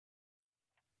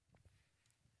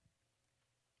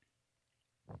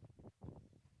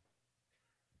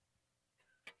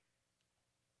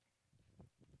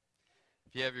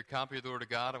If you have your copy of the Word of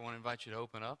God, I want to invite you to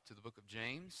open up to the book of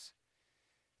James,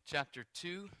 chapter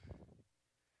 2.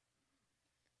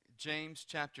 James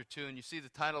chapter 2, and you see the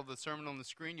title of the sermon on the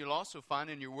screen. You'll also find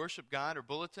in your worship guide or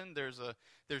bulletin, there's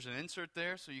an insert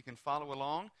there so you can follow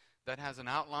along. That has an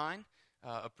outline,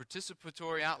 a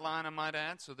participatory outline, I might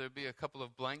add, so there'll be a couple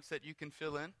of blanks that you can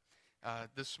fill in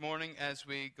this morning as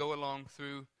we go along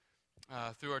through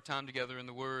our time together in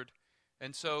the Word.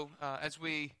 And so as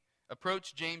we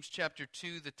approach James chapter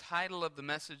 2, the title of the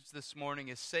message this morning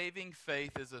is Saving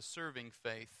Faith is a Serving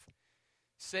Faith.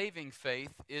 Saving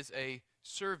faith is a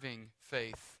serving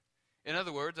faith. In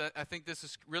other words, I think this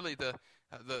is really the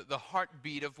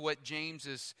heartbeat of what James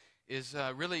is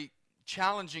really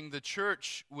challenging the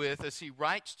church with as he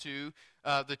writes to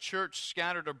the church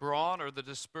scattered abroad or the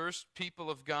dispersed people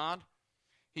of God.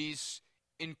 He's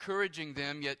encouraging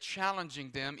them, yet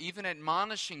challenging them, even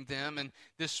admonishing them. And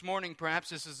this morning, perhaps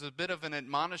this is a bit of an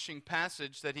admonishing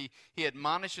passage that he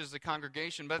admonishes the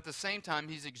congregation, but at the same time,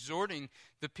 he's exhorting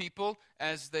the people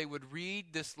as they would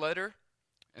read this letter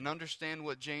and understand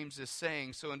what James is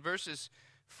saying. So in verses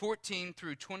 14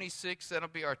 through 26, that'll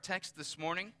be our text this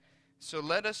morning. So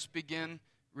let us begin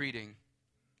reading.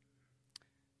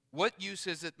 What use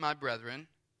is it, my brethren,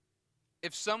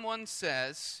 if someone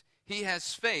says he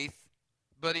has faith,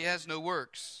 but he has no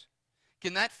works?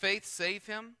 Can that faith save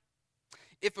him?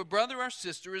 If a brother or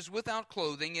sister is without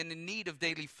clothing and in need of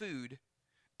daily food,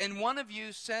 and one of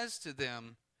you says to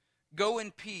them, "Go in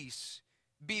peace,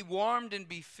 be warmed and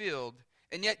be filled,"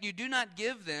 and yet you do not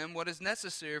give them what is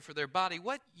necessary for their body,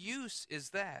 what use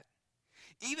is that?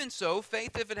 Even so,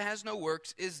 faith, if it has no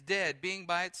works, is dead, being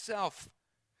by itself.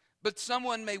 But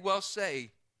someone may well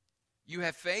say, "You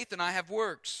have faith and I have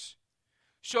works.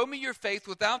 Show me your faith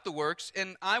without the works,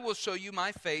 and I will show you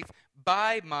my faith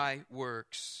by my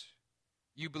works."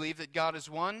 You believe that God is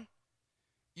one?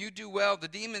 You do well. The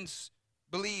demons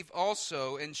believe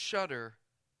also and shudder.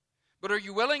 But are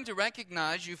you willing to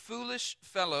recognize, you foolish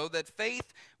fellow, that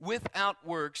faith without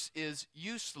works is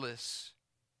useless?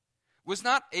 Was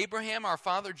not Abraham our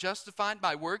father justified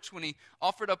by works when he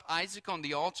offered up Isaac on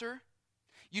the altar?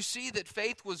 You see that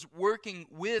faith was working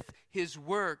with his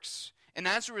works, and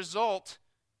as a result,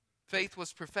 faith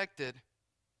was perfected.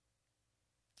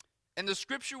 And the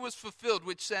scripture was fulfilled,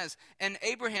 which says, "And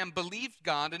Abraham believed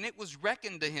God, and it was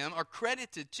reckoned to him," or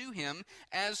credited to him,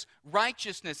 "as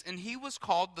righteousness, and he was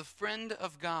called the friend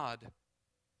of God."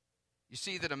 You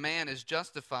see that a man is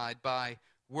justified by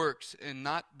works and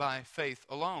not by faith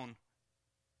alone.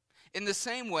 In the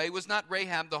same way, was not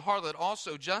Rahab the harlot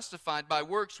also justified by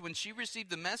works when she received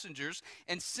the messengers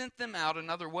and sent them out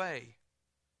another way?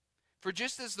 For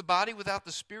just as the body without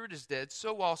the spirit is dead,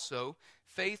 so also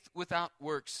faith without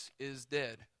works is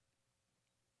dead.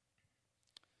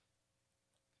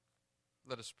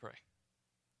 Let us pray.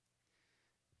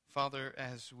 Father,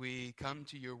 as we come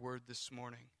to your word this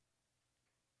morning,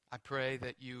 I pray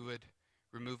that you would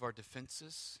remove our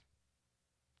defenses.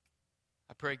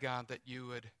 I pray, God, that you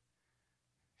would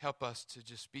help us to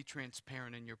just be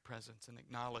transparent in your presence and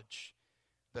acknowledge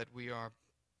that we are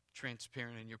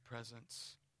transparent in your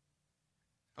presence.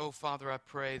 Oh, Father, I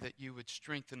pray that you would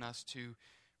strengthen us to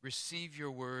receive your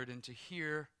word and to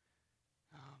hear,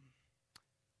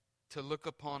 to look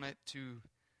upon it, to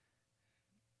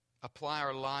apply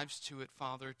our lives to it,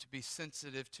 Father, to be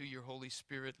sensitive to your Holy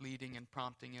Spirit leading and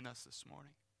prompting in us this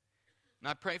morning. And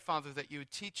I pray, Father, that you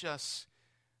would teach us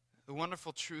the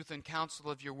wonderful truth and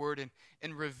counsel of your word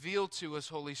and reveal to us,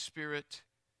 Holy Spirit,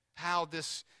 how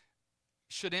this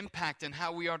should impact and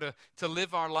how we are to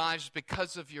live our lives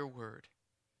because of your word.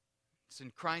 It's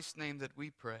in Christ's name that we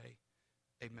pray.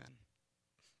 Amen.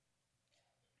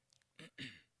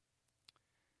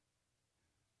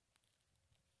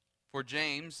 For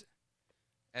James,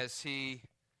 as he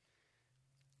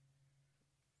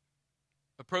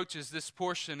approaches this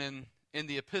portion in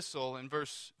the epistle in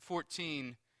verse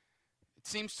 14, it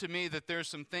seems to me that there's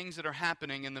some things that are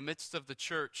happening in the midst of the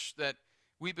church that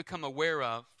we become aware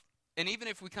of. And even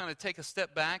if we kind of take a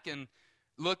step back and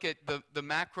look at the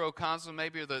macrocosm,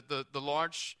 maybe, or the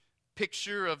large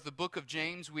picture of the book of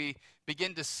James, we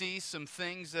begin to see some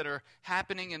things that are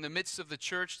happening in the midst of the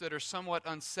church that are somewhat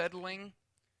unsettling.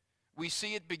 We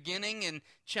see it beginning in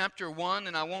chapter 1,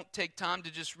 and I won't take time to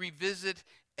just revisit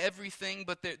everything,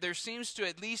 but there seems to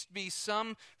at least be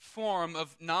some form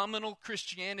of nominal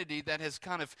Christianity that has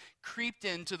kind of creeped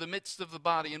into the midst of the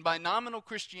body. And by nominal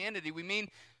Christianity, we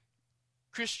mean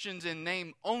Christians in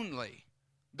name only.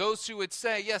 Those who would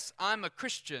say, "Yes, I'm a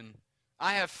Christian.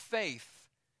 I have faith."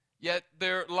 Yet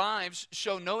their lives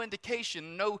show no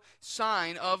indication, no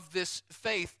sign of this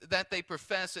faith that they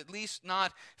profess, at least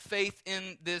not faith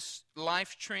in this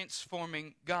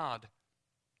life-transforming God.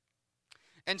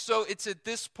 And so it's at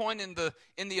this point in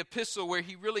the epistle where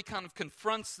he really kind of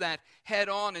confronts that head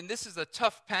on. And this is a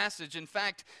tough passage. In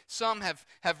fact, some have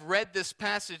read this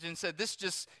passage and said this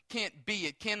just can't be.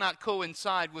 It cannot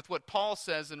coincide with what Paul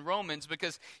says in Romans,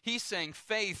 because he's saying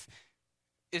faith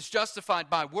is justified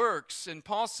by works. And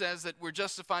Paul says that we're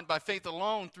justified by faith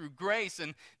alone through grace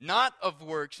and not of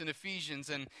works in Ephesians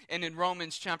and in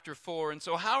Romans chapter 4. And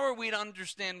so how are we to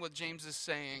understand what James is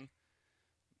saying?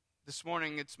 This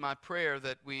morning, it's my prayer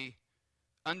that we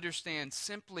understand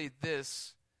simply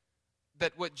this,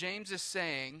 that what James is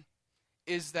saying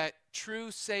is that true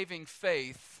saving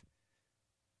faith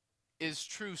is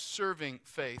true serving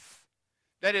faith.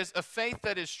 That is, a faith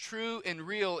that is true and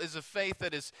real is a faith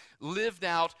that is lived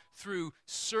out through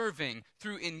serving,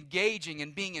 through engaging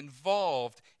and being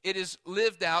involved. It is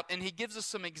lived out, and he gives us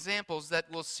some examples that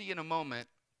we'll see in a moment.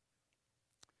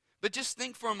 But just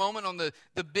think for a moment on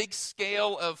the big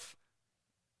scale of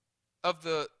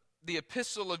the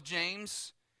epistle of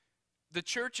James. The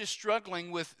church is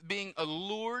struggling with being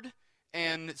allured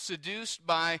and seduced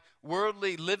by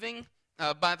worldly living,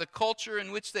 by the culture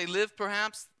in which they live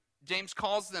perhaps. James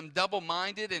calls them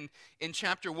double-minded in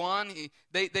chapter 1.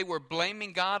 They were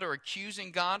blaming God or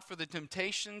accusing God for the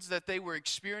temptations that they were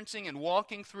experiencing and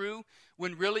walking through,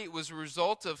 when really it was a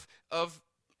result of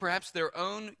perhaps their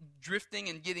own drifting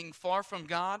and getting far from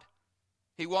God.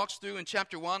 He walks through in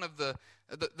chapter 1 of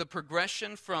the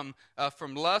progression from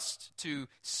lust to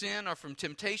sin, or from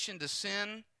temptation to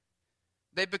sin.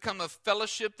 They become a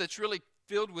fellowship that's really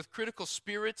filled with critical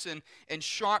spirits and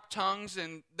sharp tongues,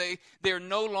 and they're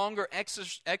no longer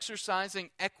exercising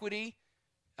equity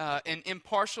and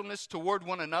impartialness toward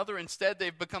one another. Instead,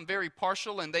 they've become very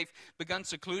partial, and they've begun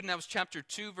secluding. That was chapter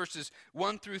 2, verses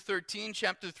 1 through 13.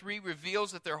 Chapter 3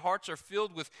 reveals that their hearts are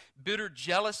filled with bitter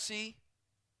jealousy,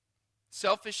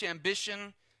 selfish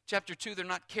ambition. Chapter 2, they're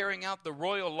not carrying out the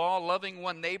royal law, loving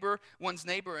one's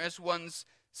neighbor as one's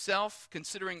self,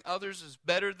 considering others as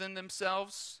better than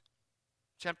themselves.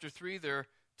 Chapter 3, their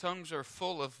tongues are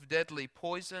full of deadly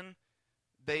poison.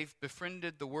 They've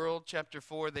befriended the world. Chapter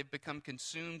 4, they've become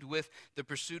consumed with the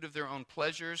pursuit of their own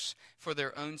pleasures for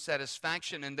their own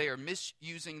satisfaction, and they are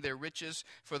misusing their riches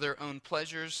for their own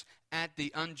pleasures at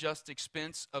the unjust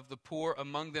expense of the poor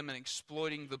among them and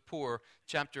exploiting the poor.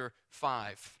 Chapter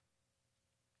 5.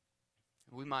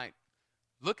 We might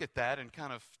look at that and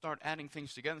kind of start adding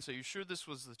things together and say, you sure this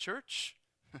was the church?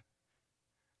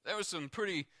 There were some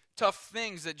pretty tough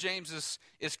things that James is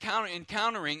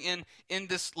encountering in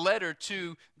this letter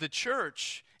to the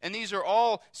church. And these are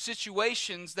all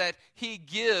situations that he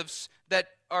gives that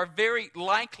are very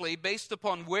likely based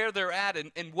upon where they're at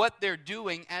and what they're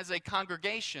doing as a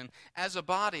congregation, as a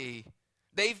body.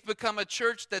 They've become a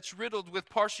church that's riddled with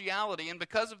partiality, and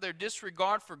because of their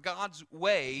disregard for God's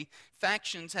way,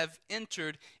 factions have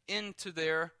entered into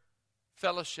their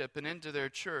fellowship and into their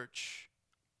church.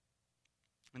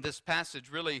 And this passage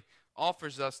really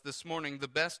offers us this morning the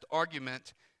best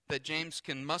argument that James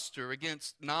can muster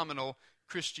against nominal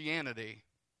Christianity.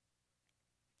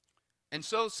 And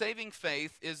so saving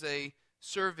faith is a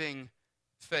serving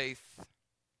faith.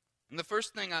 And the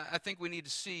first thing I think we need to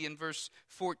see in verse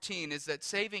 14 is that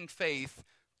saving faith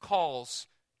calls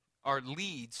or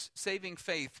leads. Saving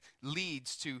faith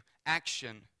leads to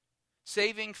action.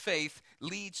 Saving faith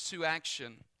leads to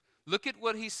action. Look at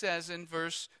what he says in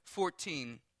verse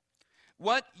 14.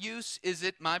 What use is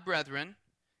it, my brethren,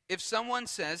 if someone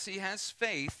says he has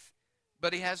faith,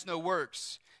 but he has no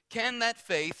works? Can that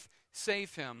faith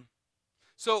save him?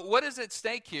 So what is at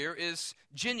stake here is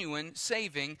genuine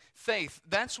saving faith.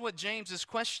 That's what James is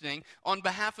questioning on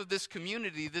behalf of this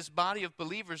community, this body of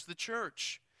believers, the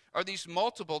church. Are these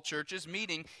multiple churches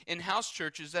meeting in house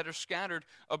churches that are scattered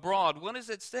abroad? What is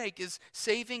at stake is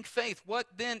saving faith. What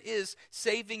then is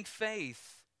saving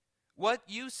faith? What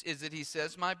use is it, he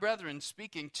says, my brethren,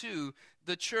 speaking to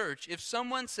the church, if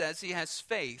someone says he has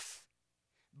faith,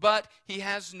 but he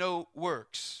has no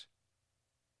works?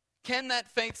 Can that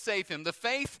faith save him? The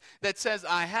faith that says,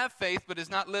 I have faith, but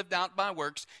is not lived out by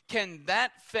works, can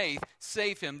that faith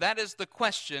save him? That is the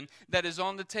question that is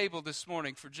on the table this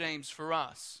morning for James, for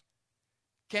us.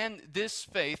 Can this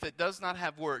faith that does not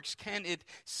have works, can it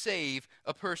save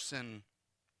a person?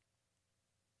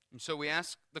 And so we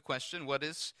ask the question, what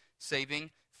is saving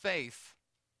faith?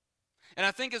 And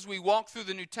I think as we walk through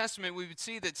the New Testament, we would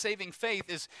see that saving faith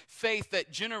is faith that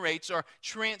generates or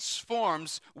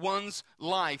transforms one's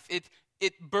life.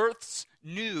 It births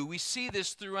new. We see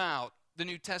this throughout the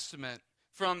New Testament.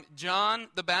 from John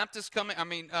the Baptist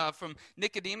from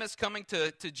Nicodemus coming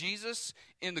to Jesus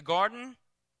in the garden,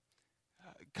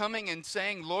 coming and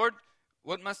saying, Lord,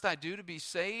 what must I do to be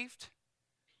saved?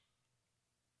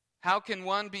 How can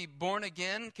one be born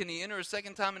again? Can he enter a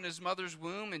second time in his mother's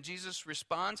womb? And Jesus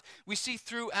responds. We see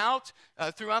throughout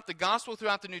the gospel,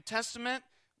 throughout the New Testament,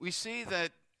 we see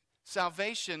that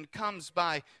salvation comes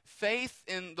by faith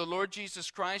in the Lord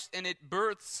Jesus Christ, and it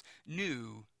births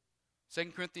new.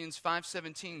 2 Corinthians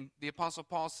 5:17, the Apostle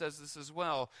Paul says this as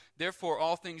well. Therefore,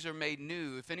 all things are made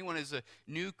new. If anyone is a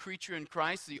new creature in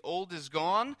Christ, the old is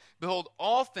gone. Behold,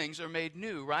 all things are made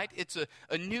new, right? It's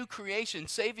a new creation.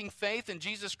 Saving faith in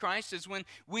Jesus Christ is when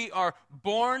we are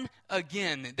born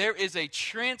again. There is a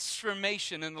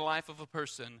transformation in the life of a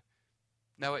person.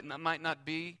 Now, it might not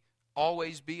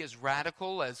always be as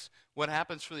radical as what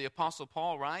happens for the Apostle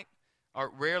Paul, right? Or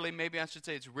rarely, maybe I should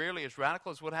say it's rarely as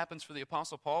radical as what happens for the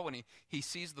Apostle Paul when he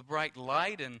sees the bright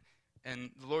light and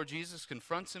the Lord Jesus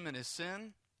confronts him in his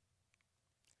sin.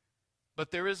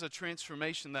 But there is a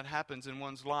transformation that happens in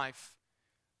one's life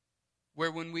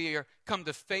where when we come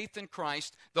to faith in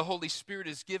Christ, the Holy Spirit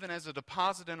is given as a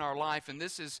deposit in our life, and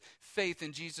this is faith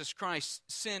in Jesus Christ.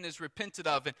 Sin is repented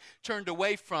of and turned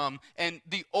away from, and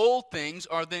the old things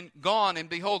are then gone, and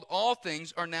behold, all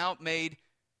things are now made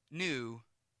new.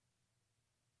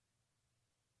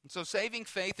 And so saving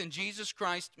faith in Jesus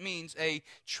Christ means a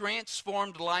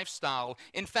transformed lifestyle.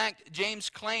 In fact, James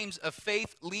claims a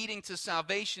faith leading to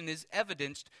salvation is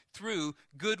evidenced through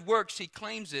good works. He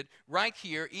claims it right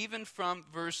here, even from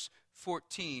verse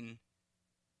 14,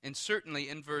 and certainly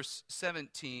in verse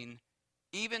 17.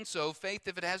 Even so, faith,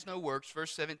 if it has no works,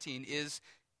 verse 17, is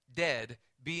dead,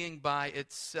 being by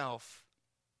itself.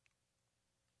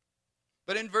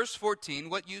 But in verse 14,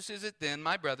 what use is it then,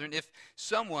 my brethren, if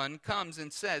someone comes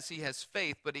and says he has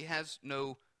faith, but he has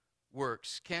no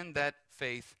works? Can that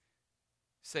faith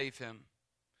save him?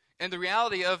 And the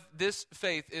reality of this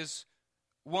faith is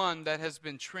one that has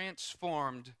been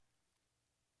transformed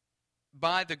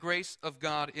by the grace of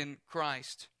God in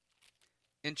Christ.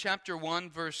 In chapter 1,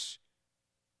 verse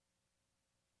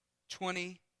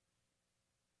 20,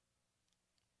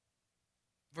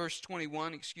 verse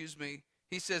 21,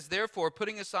 he says, therefore,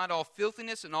 putting aside all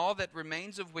filthiness and all that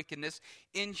remains of wickedness,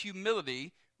 in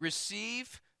humility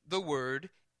receive the word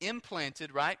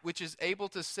implanted, right, which is able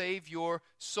to save your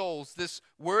souls. This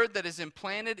word that is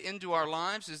implanted into our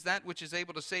lives is that which is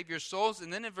able to save your souls.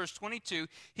 And then in verse 22,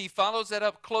 he follows that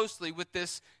up closely with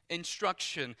this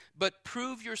instruction. But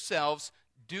prove yourselves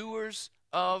doers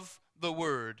of the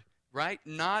word, right?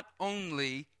 Not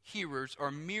only hearers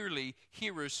or merely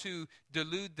hearers who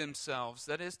delude themselves.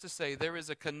 That is to say, there is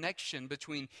a connection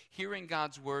between hearing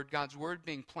God's word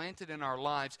being planted in our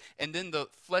lives, and then the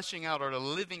fleshing out or the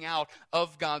living out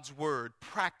of God's word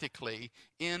practically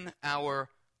in our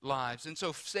lives. And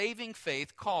so saving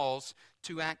faith calls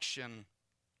to action.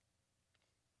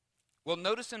 Well,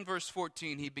 notice in verse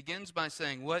 14, he begins by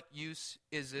saying, what use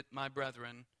is it, my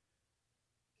brethren?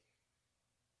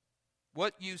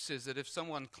 What use is it if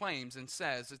someone claims and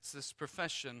says, it's this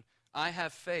profession, I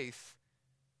have faith?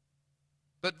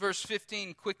 But verse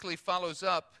 15 quickly follows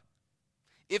up.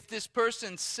 If this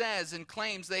person says and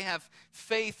claims they have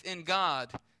faith in God,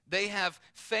 they have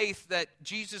faith that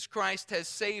Jesus Christ has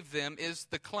saved them, is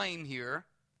the claim here.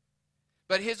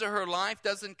 But his or her life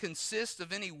doesn't consist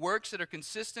of any works that are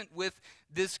consistent with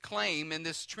this claim and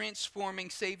this transforming,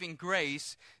 saving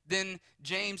grace, then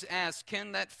James asks,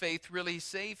 can that faith really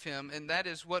save him? And that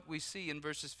is what we see in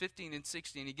verses 15 and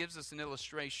 16. He gives us an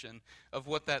illustration of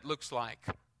what that looks like.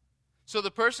 So the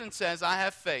person says, I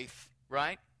have faith,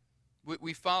 right?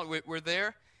 We follow, we're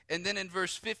there. And then in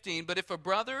verse 15, but if a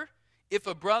brother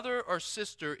or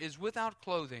sister is without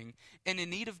clothing and in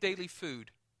need of daily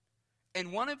food,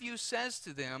 and one of you says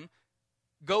to them,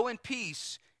 go in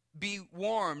peace, be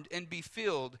warmed and be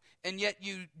filled, and yet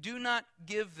you do not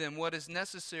give them what is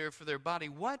necessary for their body,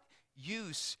 what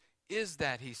use is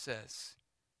that, he says?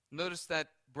 Notice that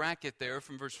bracket there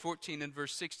from verse 14 and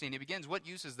verse 16. He begins, what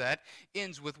use is that?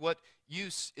 Ends with what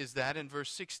use is that in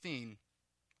verse 16.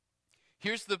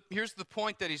 Here's the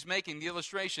point that he's making, the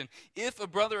illustration. If a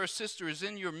brother or sister is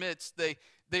in your midst,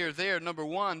 they are there. Number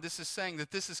one, this is saying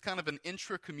that this is kind of an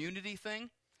intra-community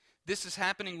thing. This is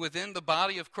happening within the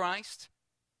body of Christ.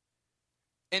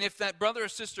 And if that brother or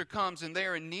sister comes and they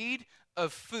are in need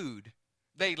of food,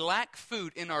 they lack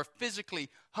food and are physically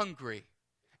hungry,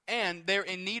 and they're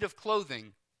in need of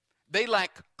clothing, they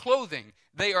lack clothing.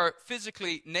 They are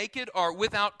physically naked or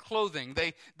without clothing.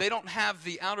 They don't have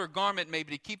the outer garment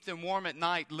maybe to keep them warm at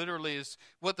night, literally is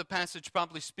what the passage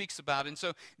probably speaks about. And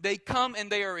so they come and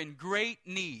they are in great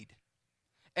need.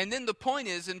 And then the point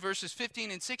is, in verses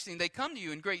 15 and 16, they come to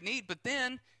you in great need, but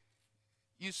then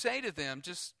you say to them,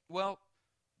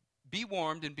 be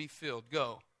warmed and be filled.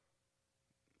 Go.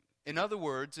 In other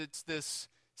words, it's this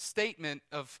statement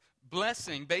of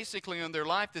blessing basically on their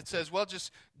life that says,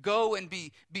 just go and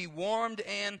be warmed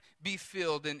and be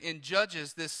filled. And in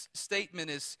Judges, this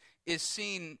statement is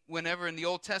seen whenever in the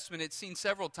Old Testament. It's seen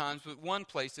several times, but one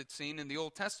place it's seen in the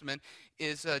Old Testament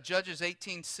is Judges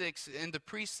 18:6. And the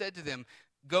priest said to them,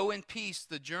 go in peace,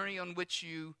 the journey on which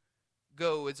you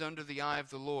go is under the eye of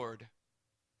the Lord.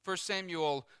 1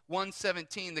 Samuel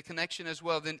 1:17, the connection as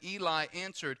well. Then Eli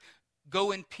answered,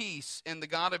 go in peace, and the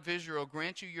God of Israel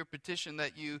grant you your petition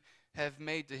that you have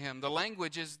made to him. The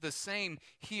language is the same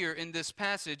here in this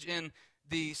passage, in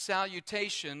the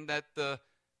salutation that the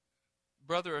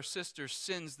brother or sister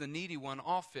sends the needy one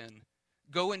off in.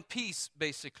 Go in peace,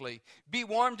 basically. Be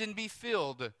warmed and be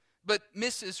filled, but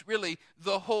misses really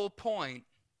the whole point.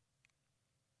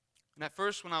 And at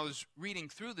first, when I was reading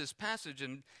through this passage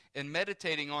and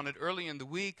meditating on it early in the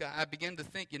week, I began to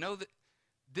think, that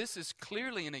this is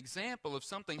clearly an example of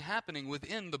something happening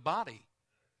within the body.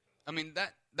 I mean,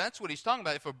 that's what he's talking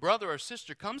about. If a brother or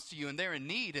sister comes to you and they're in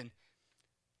need, and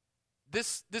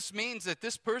this means that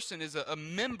this person is a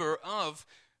member of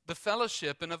the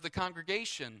fellowship and of the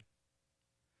congregation.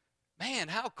 Man,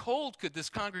 how cold could this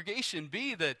congregation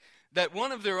be that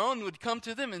one of their own would come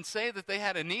to them and say that they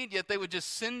had a need, yet they would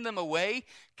just send them away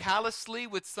callously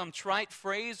with some trite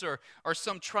phrase or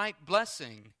some trite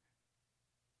blessing?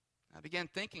 I began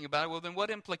thinking about it. Then what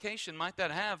implication might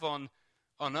that have on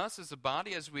us as a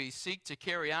body as we seek to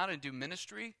carry out and do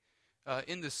ministry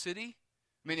in the city?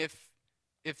 I mean,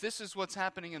 if this is what's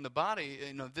happening in the body,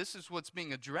 this is what's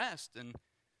being addressed, and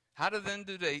how do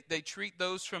they treat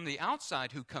those from the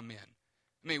outside who come in?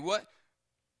 I mean, what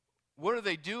are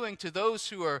they doing to those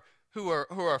who are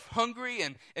hungry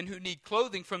and who need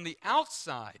clothing from the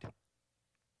outside?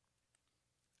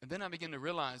 And then I begin to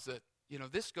realize that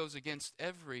this goes against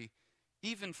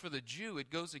even for the Jew,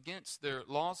 it goes against their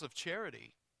laws of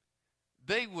charity.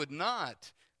 They would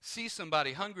not see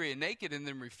somebody hungry and naked and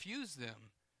then refuse them.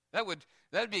 That would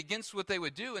be against what they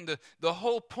would do. And the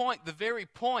whole point, the very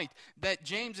point that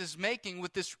James is making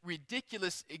with this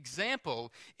ridiculous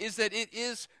example is that it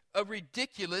is a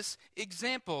ridiculous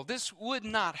example. This would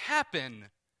not happen.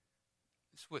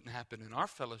 This wouldn't happen in our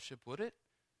fellowship, would it?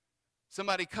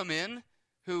 Somebody come in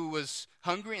who was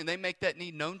hungry and they make that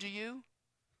need known to you?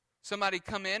 Somebody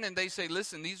come in and they say,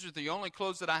 listen, these are the only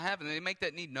clothes that I have, and they make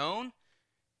that need known?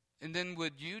 And then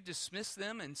would you dismiss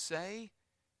them and say,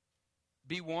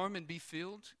 be warm and be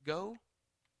filled, go?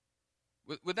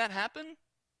 Would that happen?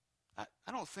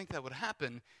 I don't think that would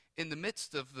happen in the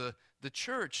midst of the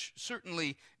church,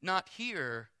 certainly not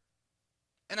here.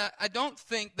 And I don't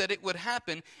think that it would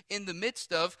happen in the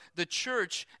midst of the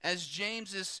church as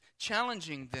James is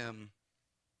challenging them.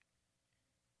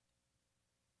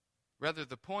 Rather,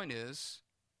 the point is,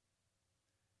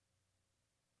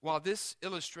 while this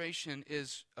illustration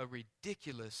is a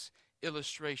ridiculous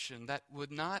illustration that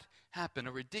would not happen,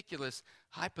 a ridiculous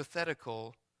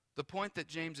hypothetical, the point that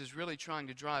James is really trying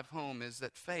to drive home is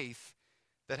that faith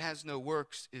that has no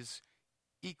works is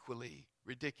equally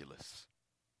ridiculous.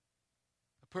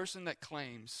 A person that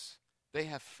claims they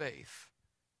have faith,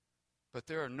 but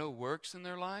there are no works in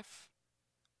their life,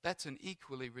 that's an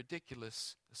equally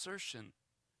ridiculous assertion.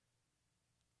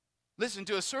 Listen,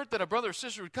 to assert that a brother or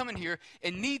sister would come in here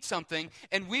and need something,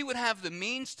 and we would have the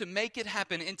means to make it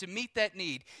happen and to meet that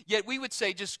need, yet we would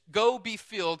say, just go be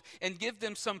filled and give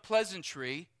them some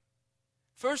pleasantry.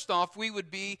 First off, we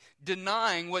would be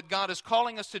denying what God is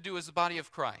calling us to do as the body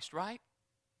of Christ, right?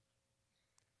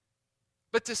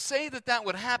 But to say that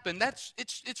would happen,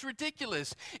 it's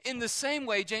ridiculous. In the same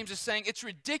way, James is saying it's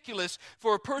ridiculous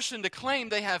for a person to claim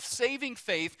they have saving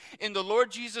faith in the Lord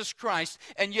Jesus Christ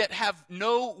and yet have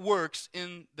no works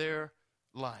in their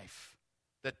life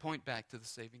that point back to the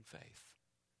saving faith.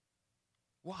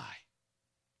 Why?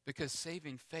 Because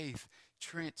saving faith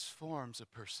transforms a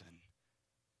person.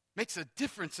 Makes a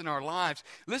difference in our lives.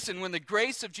 Listen, when the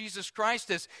grace of Jesus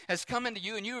Christ has come into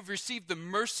you and you have received the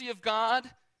mercy of God,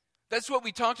 that's what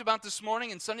we talked about this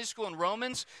morning in Sunday school in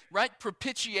Romans, right?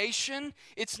 Propitiation.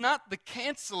 It's not the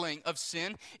canceling of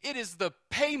sin. It is the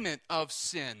payment of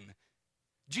sin.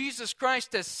 Jesus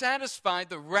Christ has satisfied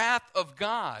the wrath of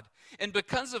God. And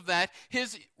because of that,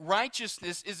 his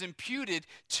righteousness is imputed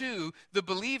to the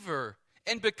believer.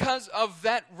 And because of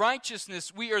that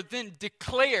righteousness, we are then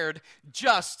declared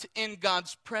just in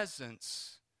God's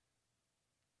presence.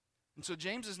 And so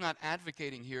James is not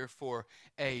advocating here for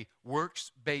a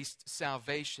works-based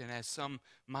salvation, as some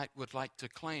would like to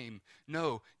claim.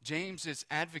 No, James is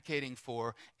advocating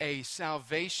for a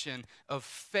salvation of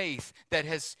faith that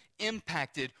has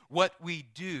impacted what we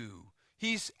do.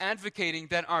 He's advocating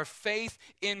that our faith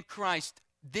in Christ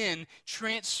then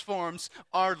transforms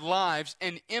our lives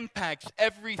and impacts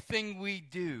everything we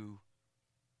do.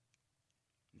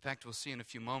 In fact, we'll see in a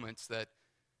few moments that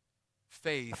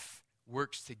faith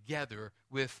works together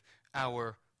with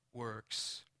our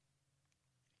works.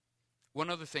 One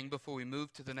other thing before we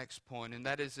move to the next point, and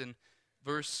that is in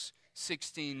verse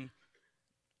 16.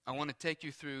 I want to take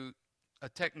you through a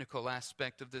technical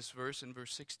aspect of this verse in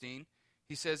verse 16.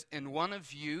 He says, and one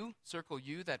of you, circle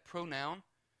you, that pronoun,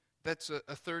 that's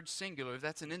a third singular,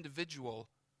 that's an individual.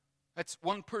 That's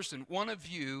one person. One of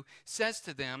you says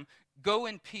to them, go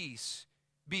in peace,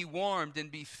 be warmed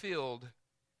and be filled.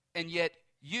 And yet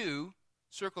you,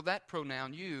 circle that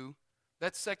pronoun, you,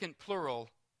 that's second plural.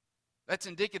 That's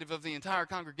indicative of the entire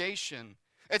congregation.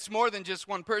 It's more than just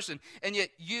one person. And yet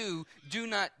you do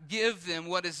not give them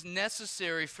what is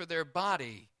necessary for their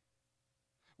body.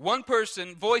 One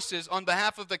person voices on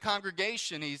behalf of the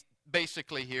congregation, he's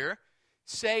basically here,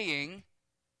 saying,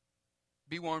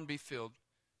 be warmed, be filled,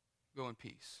 go in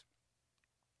peace.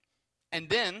 And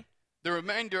then the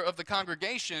remainder of the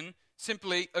congregation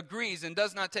simply agrees and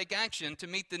does not take action to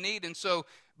meet the need. And so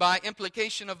by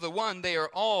implication of the one, they are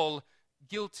all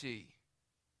guilty.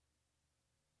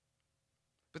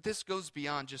 But this goes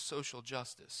beyond just social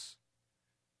justice,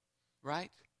 right?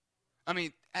 I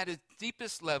mean, at its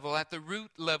deepest level, at the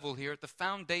root level here, at the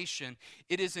foundation,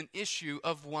 it is an issue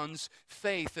of one's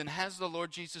faith. And has the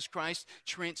Lord Jesus Christ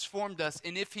transformed us?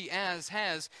 And if He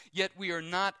has, yet we are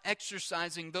not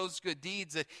exercising those good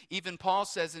deeds that even Paul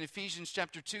says in Ephesians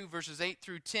chapter 2, verses 8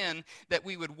 through 10, that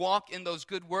we would walk in those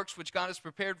good works which God has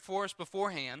prepared for us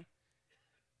beforehand,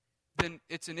 then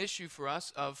it's an issue for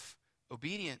us of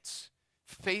obedience,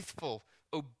 faithful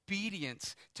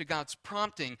obedience to God's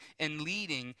prompting and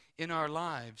leading in our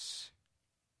lives.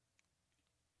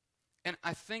 And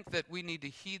I think that we need to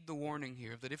heed the warning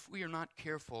here that if we are not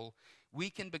careful, we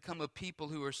can become a people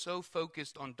who are so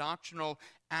focused on doctrinal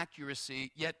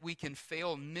accuracy, yet we can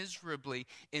fail miserably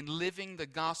in living the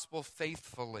gospel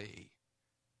faithfully.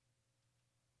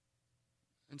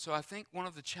 And so I think one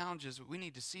of the challenges that we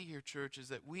need to see here, church, is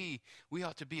that we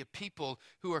ought to be a people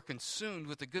who are consumed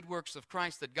with the good works of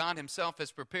Christ that God Himself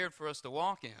has prepared for us to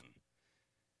walk in.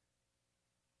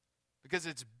 Because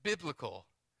it's biblical.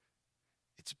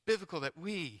 It's biblical that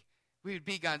we would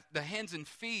be God, the hands and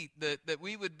feet, that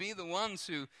we would be the ones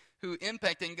who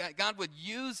impact, and God would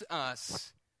use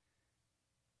us.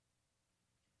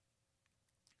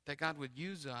 That God would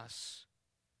use us.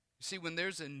 You see, when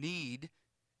there's a need,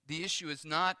 the issue is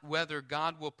not whether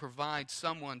God will provide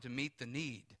someone to meet the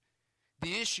need.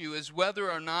 The issue is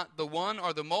whether or not the one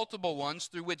or the multiple ones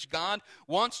through which God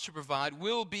wants to provide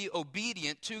will be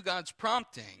obedient to God's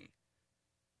prompting.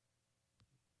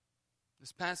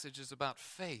 This passage is about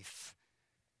faith.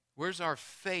 Where's our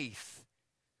faith?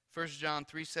 1 John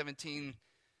 3:17,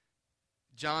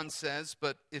 John says,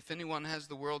 but if anyone has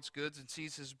the world's goods and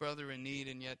sees his brother in need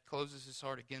and yet closes his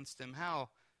heart against him, how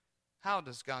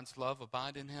does God's love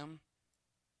abide in him?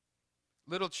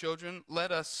 Little children,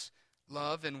 let us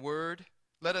love in word.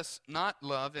 Let us not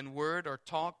love in word or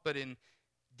talk, but in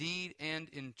deed and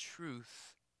in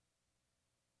truth.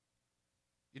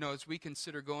 You know, as we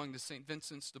consider going to St.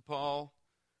 Vincent de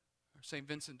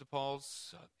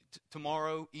Paul's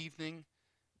tomorrow evening,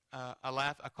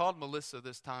 I called Melissa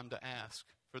this time to ask.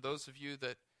 For those of you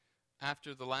that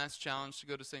after the last challenge to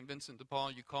go to St. Vincent de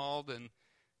Paul, you called and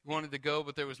wanted to go,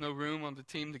 but there was no room on the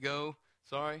team to go.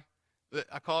 Sorry.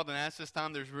 I called and asked this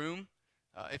time there's room.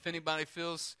 If anybody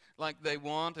feels like they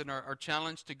want and are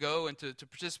challenged to go and to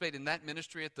participate in that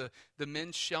ministry at the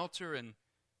men's shelter and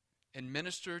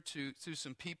minister to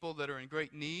some people that are in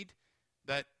great need,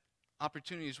 that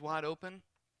opportunity is wide open.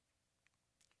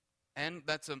 And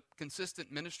that's a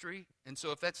consistent ministry. And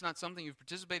so if that's not something you've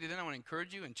participated in, I want to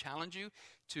encourage you and challenge you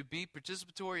to be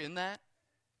participatory in that.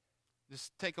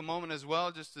 Just take a moment as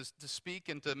well just to speak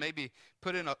and to maybe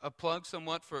put in a plug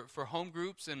somewhat for home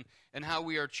groups and how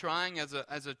we are trying as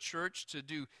a church to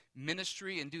do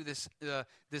ministry and do this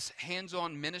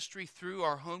hands-on ministry through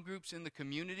our home groups in the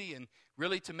community, and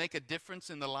really to make a difference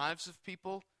in the lives of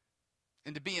people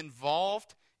and to be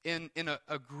involved in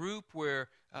a group where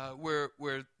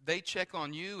they check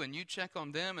on you and you check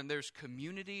on them, and there's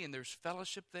community and there's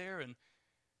fellowship there, and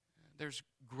there's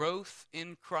growth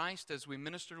in Christ as we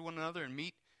minister to one another and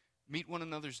meet one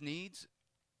another's needs.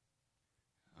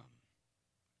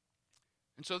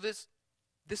 And so this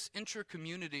this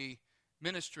intra-community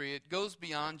ministry, it goes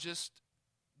beyond just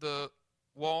the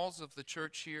walls of the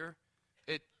church here.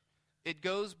 It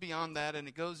goes beyond that, and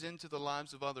it goes into the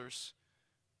lives of others.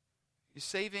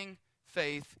 Saving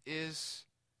faith is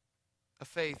a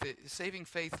faith. Saving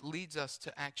faith leads us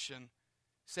to action.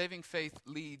 Saving faith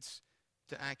leads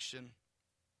to action.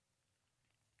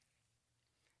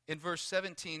 In verse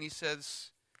 17, he says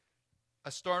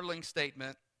a startling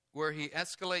statement where he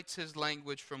escalates his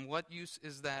language from what use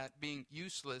is that, being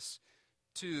useless,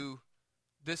 to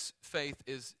this faith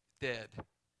is dead.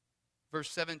 Verse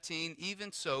 17,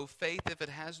 even so, faith, if it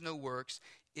has no works,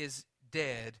 is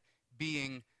dead,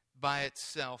 being by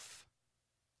itself.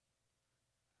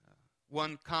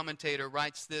 One commentator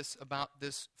writes this about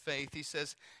this faith. He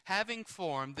says, having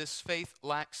form, this faith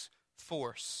lacks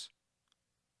force.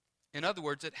 In other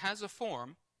words, it has a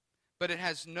form, but it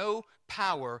has no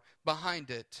power behind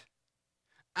it.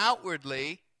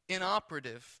 Outwardly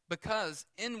inoperative, because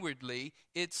inwardly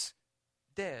it's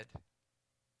dead.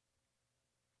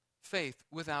 Faith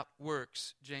without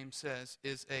works, James says,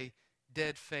 is a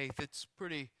dead faith. It's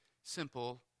pretty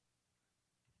simple.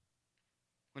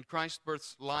 When Christ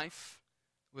births life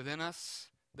within us,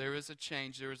 there is a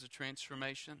change, there is a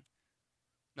transformation.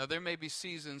 Now, there may be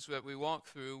seasons that we walk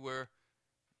through where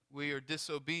we are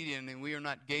disobedient and we are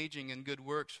not gauging in good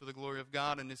works for the glory of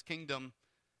God and His kingdom,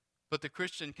 but the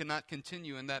Christian cannot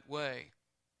continue in that way.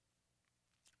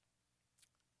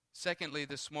 Secondly,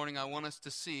 this morning, I want us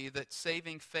to see that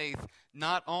saving faith,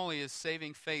 not only is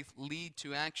saving faith lead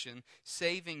to action,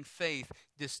 saving faith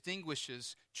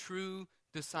distinguishes true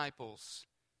disciples.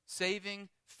 Saving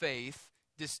faith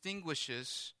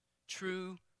distinguishes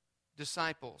true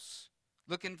disciples.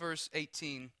 Look in verse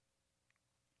 18.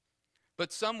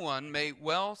 But someone may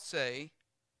well say,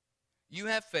 you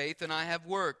have faith and I have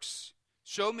works.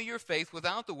 Show me your faith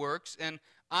without the works, and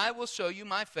I will show you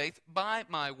my faith by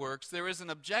my works. There is an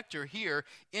objector here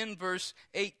in verse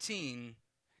 18.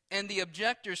 And the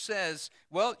objector says,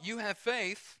 well, you have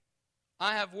faith,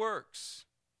 I have works.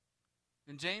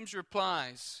 And James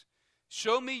replies,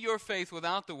 show me your faith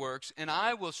without the works, and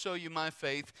I will show you my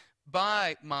faith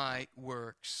by my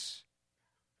works.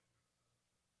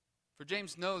 For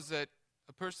James knows that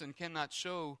a person cannot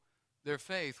show their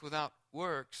faith without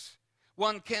works.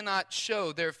 One cannot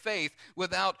show their faith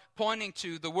without pointing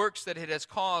to the works that it has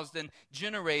caused and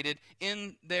generated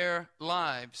in their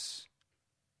lives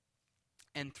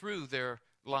and through their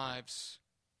lives.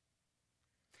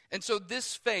 And so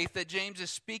this faith that James is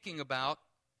speaking about,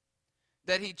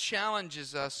 that he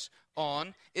challenges us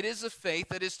on, it is a faith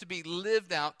that is to be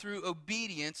lived out through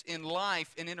obedience in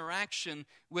life and interaction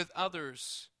with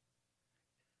others.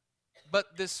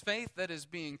 But this faith that is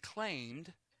being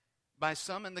claimed by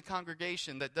some in the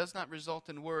congregation that does not result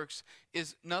in works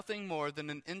is nothing more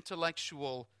than an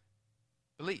intellectual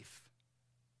belief.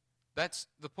 That's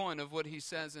the point of what he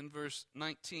says in verse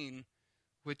 19,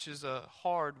 which is a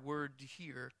hard word to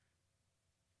hear.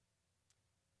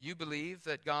 You believe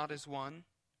that God is one.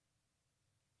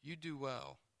 You do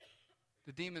well.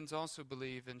 The demons also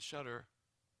believe and shudder.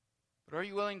 But are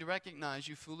you willing to recognize,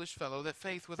 you foolish fellow, that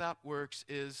faith without works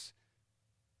is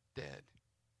dead?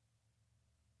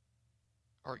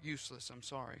 Or useless, I'm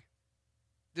sorry.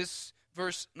 This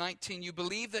verse 19, you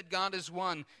believe that God is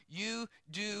one. You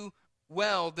do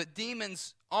well. The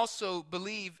demons also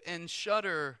believe and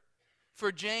shudder.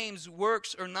 For James,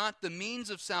 works are not the means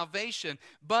of salvation,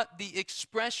 but the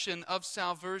expression of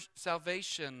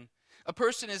salvation. A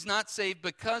person is not saved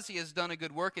because he has done a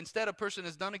good work. Instead, a person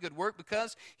has done a good work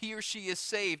because he or she is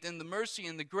saved. And the mercy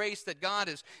and the grace that God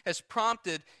has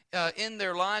prompted in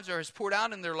their lives, or has poured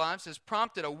out in their lives, has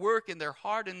prompted a work in their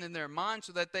heart and in their mind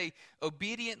so that they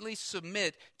obediently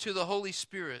submit to the Holy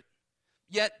Spirit.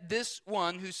 Yet this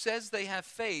one who says they have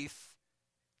faith,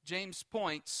 James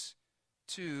points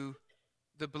to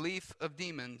the belief of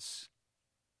demons.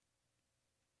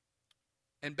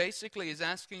 And basically is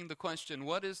asking the question,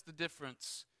 what is the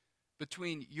difference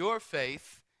between your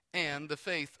faith and the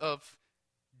faith of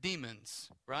demons,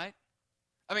 right?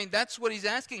 I mean, that's what he's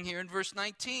asking here in verse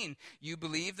 19. You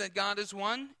believe that God is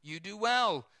one? You do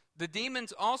well. The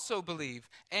demons also believe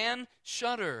and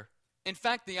shudder. In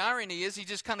fact, the irony is he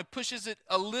just kind of pushes it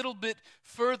a little bit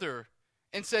further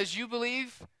and says, you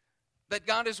believe that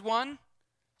God is one?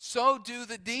 So do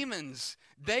the demons.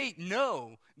 They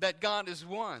know that God is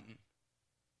one.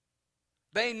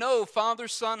 They know Father,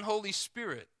 Son, Holy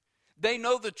Spirit. They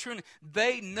know the Trinity.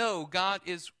 They know God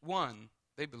is one.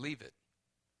 They believe it.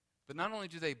 But not only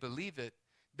do they believe it,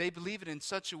 they believe it in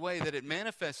such a way that it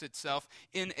manifests itself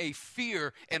in a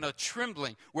fear and a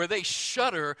trembling, where they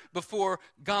shudder before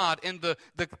God. And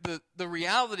the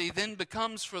reality then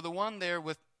becomes for the one there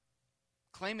with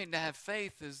claiming to have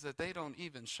faith is that they don't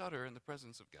even shudder in the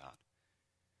presence of God.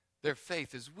 Their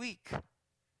faith is weak.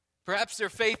 Perhaps their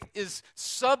faith is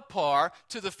subpar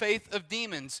to the faith of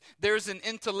demons. There's an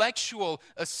intellectual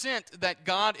assent that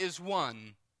God is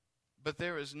one, but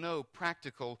there is no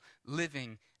practical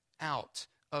living out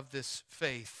of this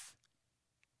faith.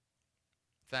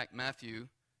 In fact, Matthew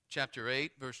chapter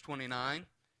 8, verse 29,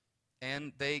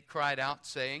 and they cried out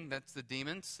saying, that's the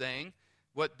demons saying,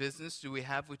 what business do we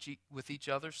have with each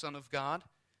other, Son of God?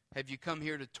 Have you come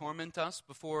here to torment us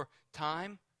before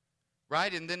time?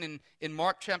 Right? And then in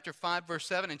Mark chapter 5, verse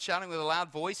 7, and shouting with a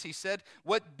loud voice, he said,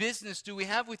 what business do we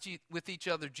have with each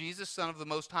other, Jesus, Son of the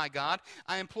Most High God?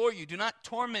 I implore you, do not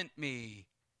torment me.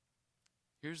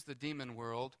 Here's the demon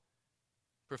world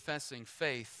professing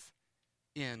faith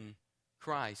in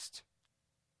Christ.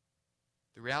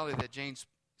 The reality that James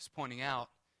is pointing out,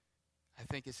 I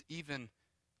think, is even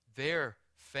their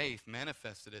faith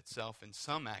manifested itself in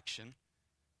some action.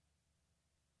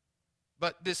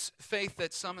 But this faith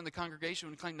that some in the congregation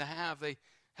would claim to have, they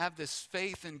have this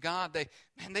faith in God.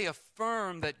 They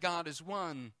affirm that God is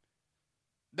one.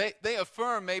 They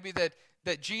affirm maybe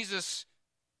that Jesus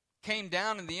came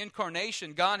down in the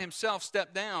incarnation. God himself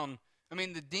stepped down. I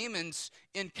mean, the demons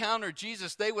encountered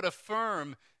Jesus. They would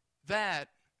affirm that.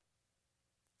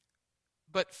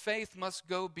 But faith must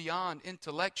go beyond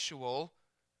intellectual.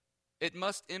 It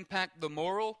must impact the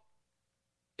moral.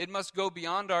 It must go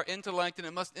beyond our intellect, and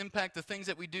it must impact the things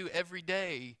that we do every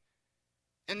day.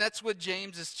 And that's what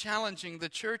James is challenging the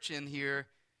church in here.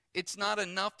 It's not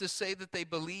enough to say that they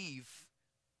believe.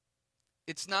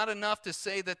 It's not enough to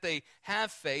say that they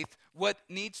have faith. What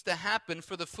needs to happen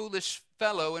for the foolish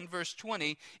fellow in verse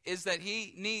 20 is that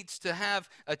he needs to have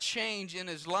a change in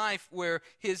his life where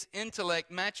his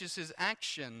intellect matches his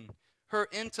action. Her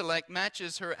intellect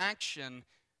matches her action,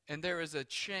 and there is a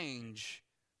change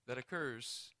that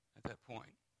occurs at that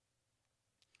point.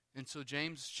 And so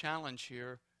James' challenge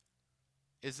here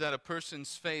is that a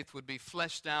person's faith would be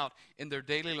fleshed out in their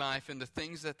daily life, in the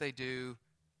things that they do,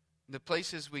 in the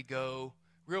places we go,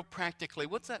 real practically.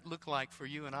 What's that look like for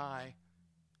you and I?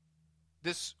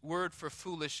 This word for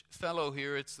foolish fellow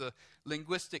here, it's the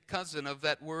linguistic cousin of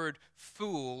that word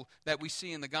fool that we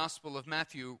see in the Gospel of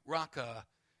Matthew, raka,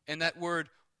 and that word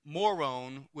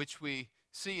moron, which we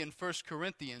see in 1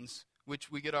 Corinthians,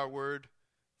 which we get our word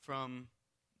from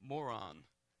moron,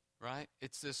 right?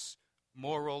 It's this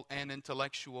moral and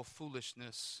intellectual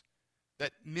foolishness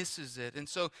that misses it. And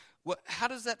so how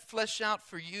does that flesh out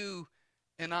for you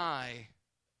and I?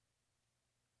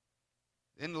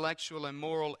 Intellectual and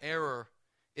moral error,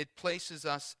 it places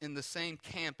us in the same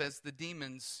camp as the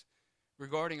demons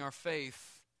regarding our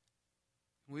faith.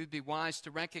 We'd be wise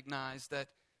to recognize that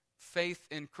faith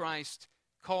in Christ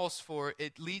calls for,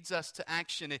 it leads us to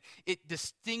action. It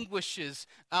distinguishes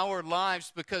our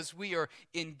lives because we are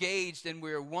engaged and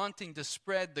we are wanting to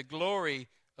spread the glory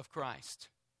of Christ.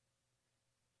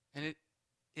 And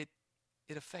it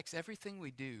affects everything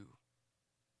we do.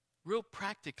 Real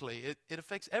practically, it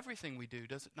affects everything we do,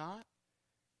 does it not?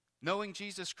 Knowing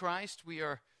Jesus Christ, we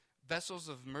are vessels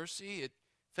of mercy. It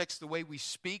affects the way we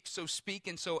speak. So speak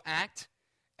and so act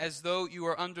as though you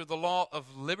are under the law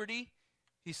of liberty,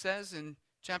 he says in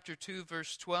chapter 2,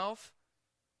 verse 12.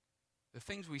 The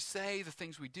things we say, the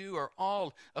things we do are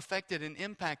all affected and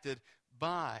impacted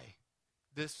by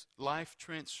this life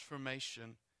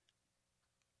transformation.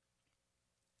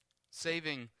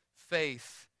 Saving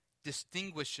faith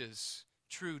distinguishes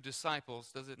true disciples,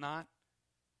 does it not?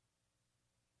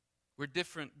 We're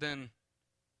different than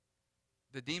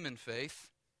the demon faith,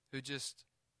 who just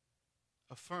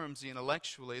affirms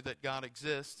intellectually that God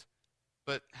exists,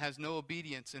 but has no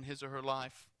obedience in his or her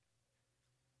life.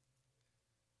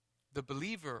 The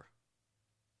believer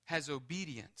has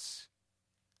obedience,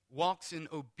 walks in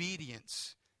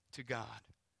obedience to God.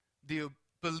 The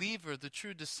believer, the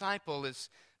true disciple, is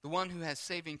the one who has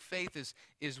saving faith,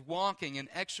 is walking and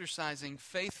exercising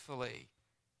faithfully.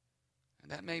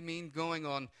 And that may mean going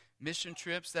on mission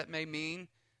trips. That may mean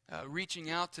reaching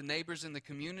out to neighbors in the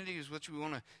community, is what we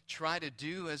want to try to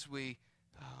do as we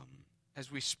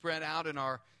spread out in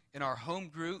our home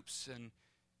groups and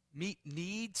meet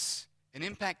needs and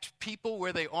impact people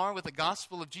where they are with the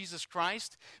gospel of Jesus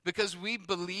Christ, because we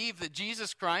believe that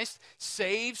Jesus Christ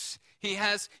saves. He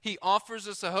offers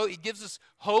us a hope. He gives us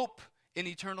hope in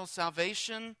eternal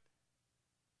salvation.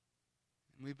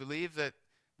 And we believe that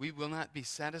we will not be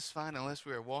satisfied unless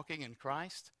we are walking in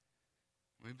Christ.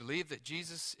 We believe that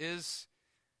Jesus is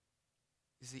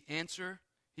is the answer.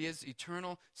 He is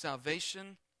eternal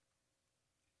salvation.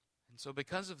 And so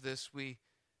because of this, we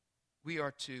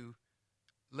are to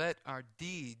let our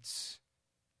deeds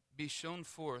be shown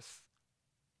forth.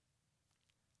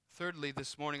 Thirdly,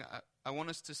 this morning, I want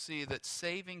us to see that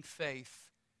saving faith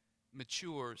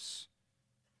matures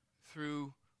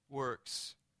through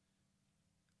works.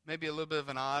 Maybe a little bit of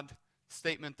an odd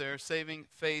statement there. Saving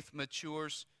faith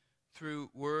matures through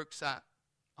works. I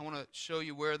want to show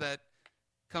you where that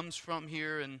comes from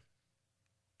here in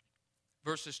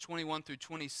verses 21 through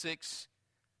 26.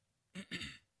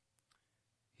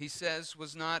 He says,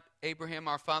 was not Abraham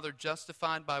our father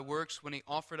justified by works when he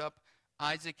offered up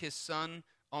Isaac his son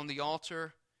on the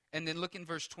altar? And then look in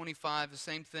verse 25, the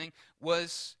same thing.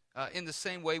 Was, in the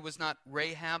same way, was not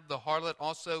Rahab the harlot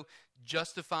also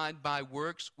justified by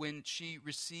works when she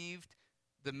received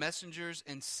the messengers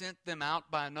and sent them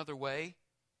out by another way?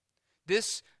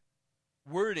 This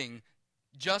wording,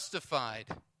 justified,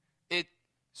 it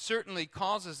certainly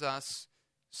causes us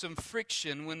some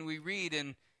friction when we read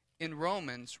in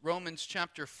Romans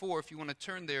chapter 4, if you want to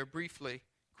turn there briefly,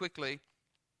 quickly.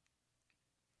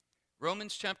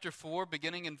 Romans chapter 4,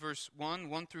 beginning in verse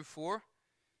 1 through 4.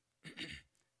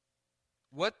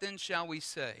 What then shall we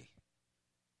say?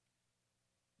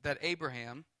 That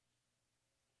Abraham,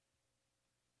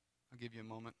 I'll give you a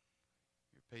moment.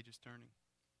 Your page is turning.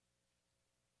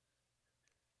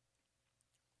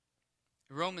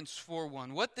 Romans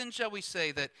 4:1. What then shall we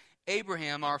say that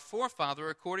Abraham, our forefather,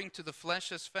 according to the flesh,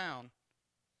 has found?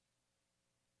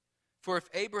 For if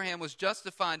Abraham was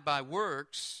justified by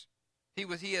works,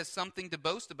 he has something to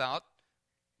boast about,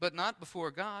 but not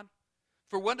before God.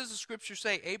 For what does the Scripture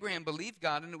say? Abraham believed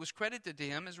God, and it was credited to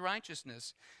him as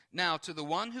righteousness. Now, to the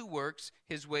one who works,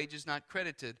 his wage is not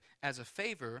credited as a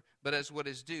favor, but as what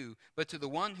is due. But to the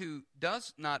one who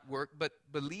does not work, but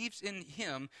believes in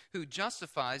him who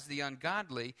justifies the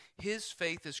ungodly, his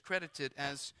faith is credited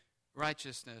as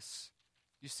righteousness.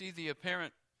 You see the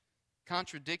apparent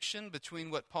contradiction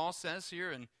between what Paul says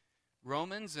here in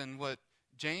Romans and what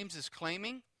James is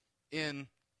claiming in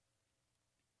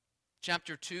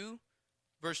chapter 2,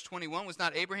 verse 21. Was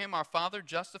not Abraham our father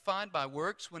justified by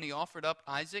works when he offered up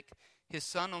Isaac, his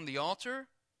son, on the altar?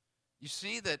 You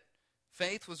see that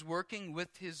faith was working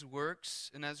with his works,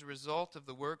 and as a result of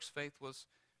the works, faith was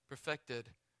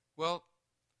perfected. Well,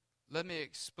 let me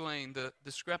explain the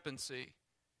discrepancy.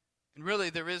 And really,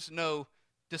 there is no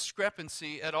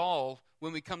discrepancy at all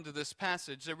when we come to this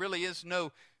passage. There really is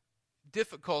no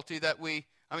difficulty that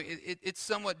it's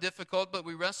somewhat difficult, but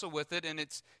we wrestle with it, and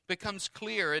it becomes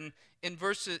clear. In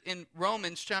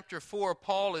Romans chapter 4,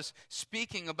 Paul is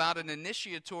speaking about an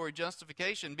initiatory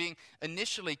justification, being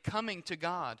initially coming to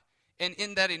God. And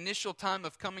in that initial time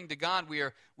of coming to God, we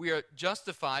are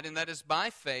justified, and that is by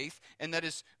faith, and that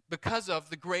is because of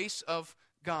the grace of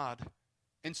God.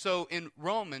 And so in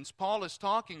Romans, Paul is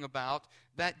talking about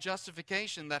that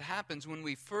justification that happens when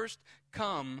we first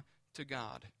come to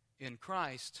God in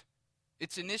Christ.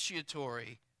 It's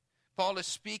initiatory. Paul is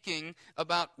speaking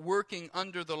about working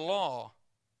under the law.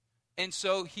 And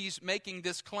so he's making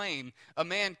this claim. A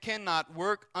man cannot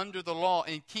work under the law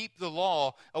and keep the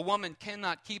law. A woman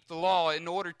cannot keep the law in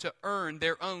order to earn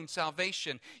their own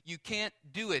salvation. You can't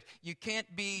do it. You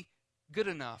can't be good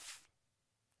enough.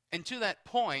 And to that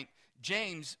point,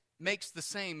 James makes the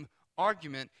same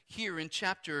argument here in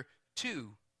chapter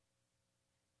 2.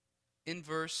 In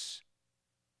verse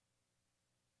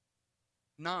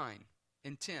 9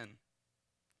 and 10.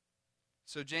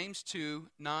 So James 2,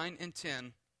 9 and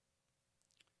 10.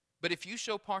 But if you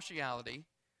show partiality,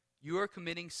 you are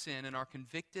committing sin and are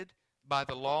convicted by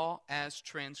the law as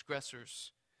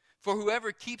transgressors. For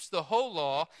whoever keeps the whole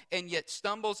law and yet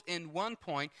stumbles in one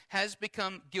point has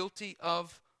become guilty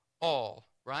of all.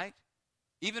 Right?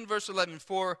 Even verse 11,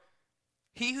 for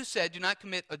he who said, do not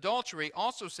commit adultery,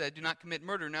 also said, do not commit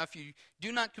murder. Now, if you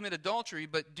do not commit adultery,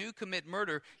 but do commit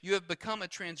murder, you have become a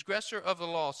transgressor of the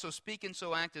law. So speak and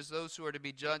so act as those who are to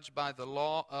be judged by the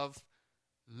law of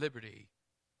liberty.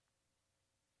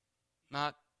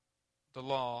 Not the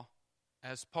law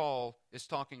as Paul is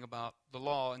talking about the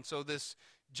law. And so this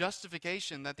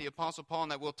justification that the Apostle Paul,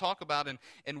 and that we'll talk about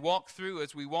and walk through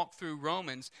as we walk through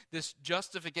Romans, this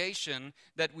justification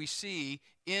that we see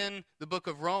in the book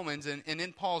of Romans and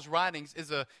in Paul's writings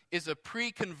is a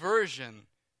pre-conversion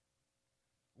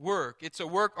work. It's a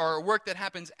work that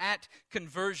happens at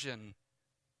conversion.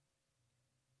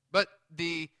 But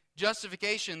the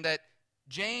justification that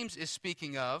James is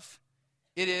speaking of,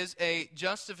 it is a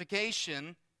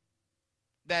justification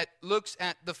that looks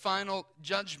at the final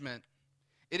judgment.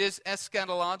 It is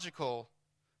eschatological.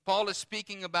 Paul is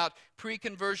speaking about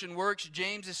pre-conversion works.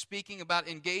 James is speaking about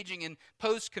engaging in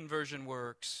post-conversion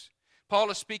works. Paul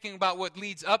is speaking about what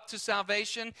leads up to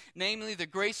salvation, namely the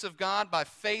grace of God by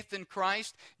faith in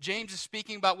Christ. James is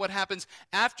speaking about what happens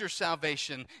after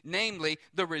salvation, namely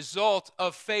the result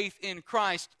of faith in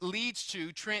Christ leads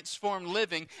to transformed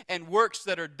living and works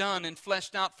that are done and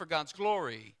fleshed out for God's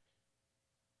glory.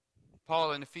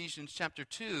 Paul in Ephesians chapter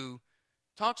 2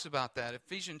 talks about that.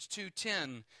 Ephesians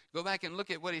 2:10. Go back and look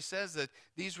at what he says, that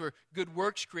these were good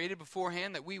works created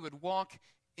beforehand that we would walk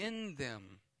in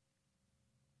them.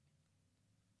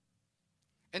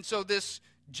 And so this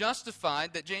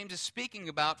justified that James is speaking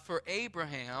about for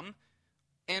Abraham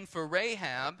and for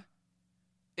Rahab,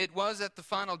 it was at the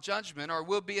final judgment, or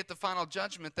will be at the final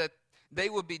judgment, that they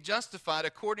will be justified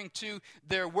according to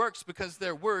their works because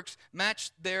their works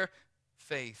matched their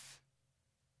faith.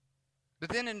 But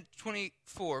then in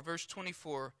verse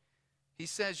 24, he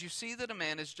says, you see that a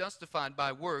man is justified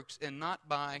by works and not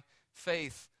by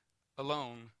faith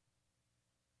alone.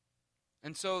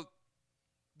 And so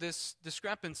this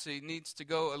discrepancy needs to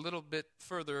go a little bit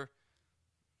further,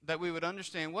 that we would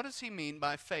understand, what does he mean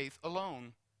by faith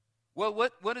alone? Well,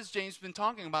 what has James been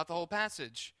talking about the whole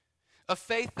passage? A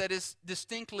faith that is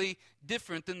distinctly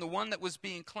different than the one that was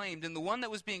being claimed. And the one that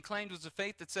was being claimed was a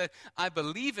faith that said, I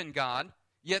believe in God,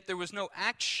 yet there was no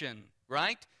action,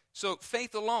 right? So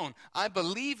faith alone. I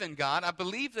believe in God. I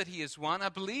believe that he is one. I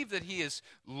believe that he is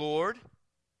Lord.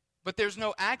 But there's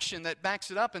no action that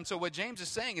backs it up. And so what James is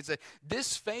saying is that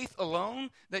this faith alone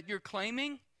that you're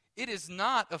claiming, it is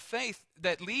not a faith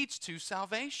that leads to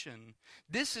salvation.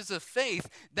 This is a faith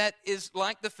that is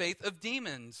like the faith of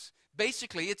demons.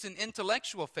 Basically, it's an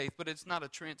intellectual faith, but it's not a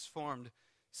transformed,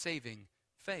 saving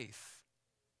faith.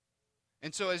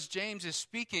 And so as James is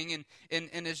speaking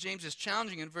and as James is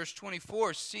challenging in verse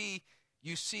 24,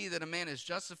 you see that a man is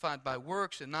justified by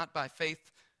works and not by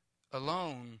faith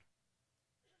alone.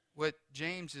 What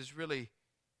James is really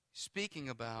speaking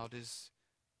about is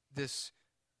this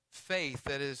faith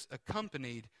that is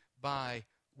accompanied by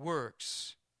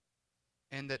works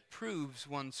and that proves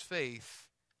one's faith.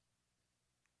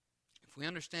 If we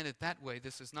understand it that way,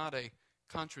 this is not a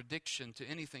contradiction to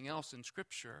anything else in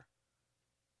Scripture.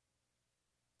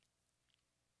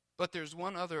 But there's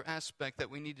one other aspect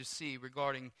that we need to see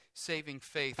regarding saving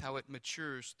faith, how it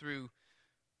matures through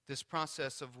this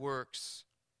process of works.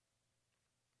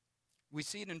 We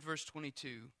see it in verse 22.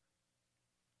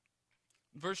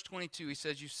 In verse 22, he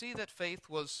says, you see that faith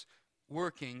was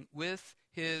working with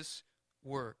his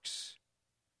works.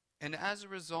 And as a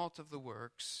result of the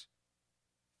works,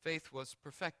 faith was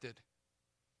perfected.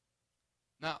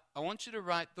 Now, I want you to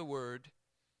write the word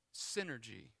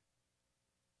synergy.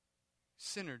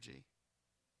 Synergy.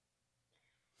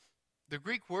 The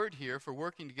Greek word here for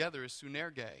working together is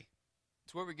synerge.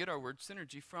 It's where we get our word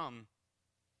synergy from.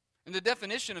 And the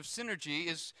definition of synergy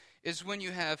is when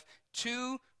you have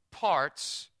two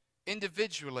parts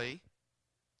individually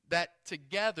that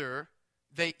together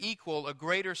they equal a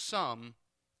greater sum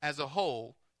as a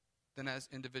whole than as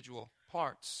individual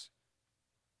parts.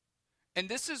 And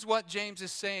this is what James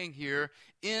is saying here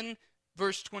in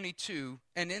verse 22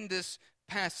 and in this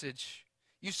passage.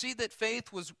 You see that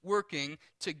faith was working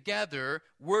together,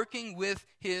 working with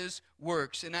his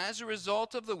works. And as a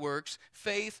result of the works,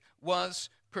 faith was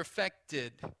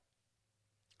perfected.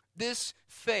 This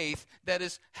faith that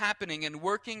is happening and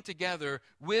working together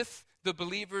with the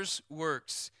believer's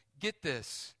works. Get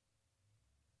this.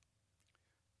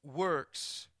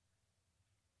 Works.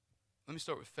 Let me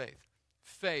start with faith.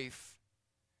 Faith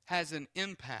has an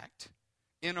impact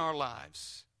in our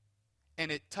lives,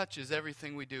 and it touches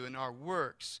everything we do. And our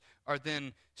works are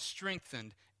then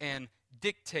strengthened and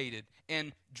dictated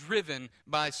and driven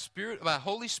by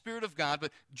Holy Spirit of God,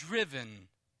 but driven.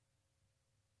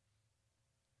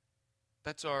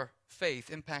 That's our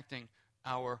faith impacting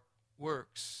our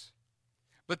works.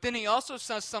 But then he also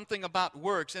says something about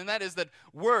works, and that is that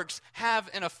works have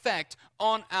an effect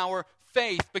on our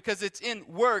faith, because it's in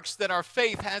works that our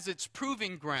faith has its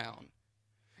proving ground.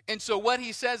 And so what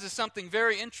he says is something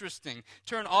very interesting.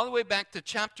 Turn all the way back to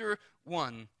chapter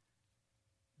 1,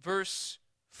 verse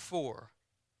 4.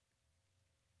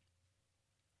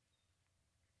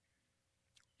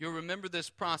 You'll remember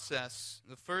this process.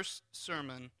 The first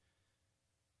sermon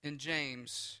in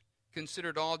James: consider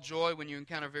it all joy when you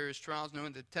encounter various trials,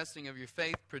 knowing the testing of your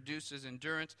faith produces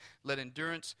endurance. Let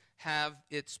endurance have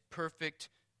its perfect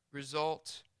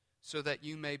result, so that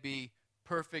you may be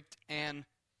perfect and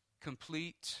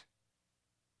complete.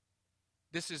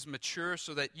 This is mature,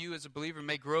 so that you as a believer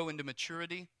may grow into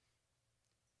maturity.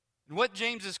 And what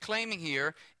James is claiming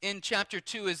here in chapter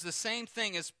 2 is the same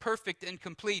thing as perfect and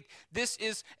complete. This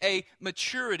is a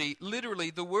maturity. Literally,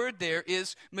 the word there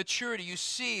is maturity. You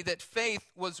see that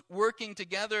faith was working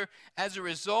together as a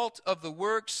result of the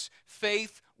works.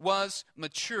 Faith was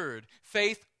matured.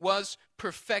 Faith was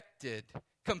perfected,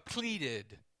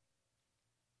 completed.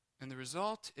 And the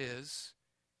result is,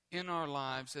 in our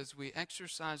lives, as we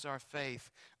exercise our faith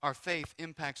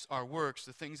impacts our works,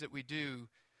 the things that we do.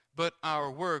 But our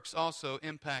works also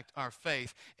impact our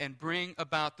faith and bring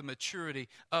about the maturity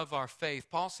of our faith.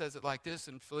 Paul says it like this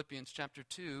in Philippians chapter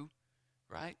 2,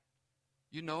 right?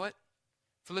 You know it?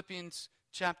 Philippians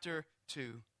chapter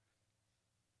 2.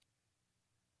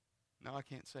 No, I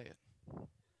can't say it.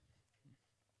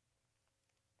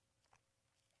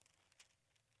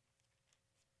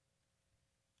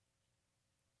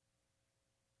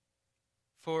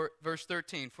 For verse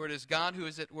 13, for it is God who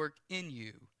is at work in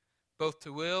you, both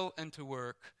to will and to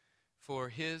work for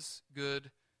his good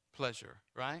pleasure,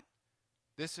 right?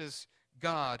 This is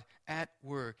God at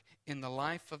work in the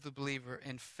life of the believer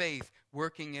and faith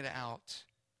working it out.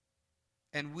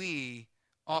 And we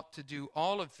ought to do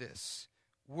all of this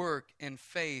work and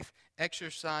faith,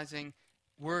 exercising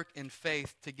work and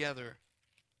faith together,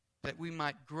 that we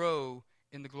might grow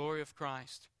in the glory of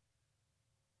Christ,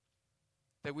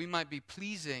 that we might be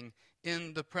pleasing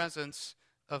in the presence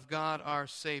of God our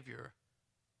Savior.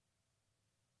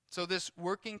 So this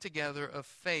working together of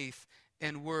faith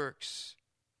and works,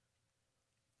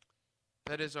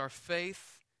 that is, our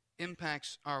faith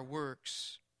impacts our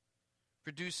works,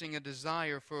 producing a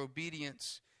desire for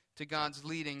obedience to God's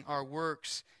leading, our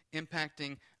works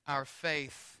impacting our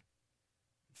faith,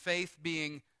 faith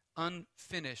being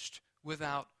unfinished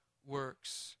without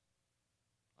works,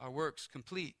 our works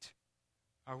complete.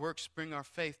 Our works bring our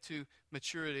faith to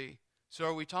maturity. So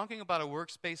are we talking about a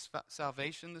works-based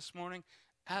salvation this morning?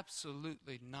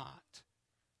 Absolutely not.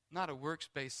 Not a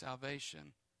works-based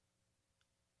salvation.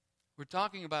 We're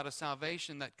talking about a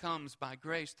salvation that comes by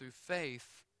grace through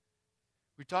faith.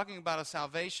 We're talking about a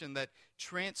salvation that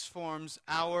transforms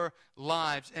our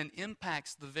lives and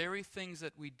impacts the very things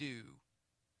that we do.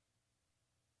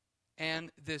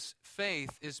 And this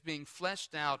faith is being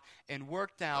fleshed out and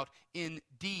worked out in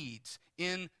deeds,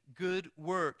 in good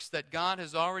works that God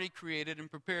has already created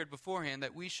and prepared beforehand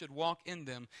that we should walk in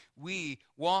them. We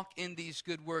walk in these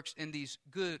good works, and these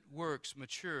good works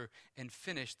mature and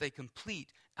finish. They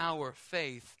complete our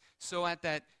faith. So at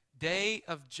that day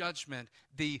of judgment,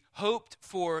 the hoped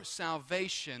for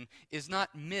salvation is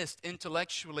not missed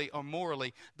intellectually or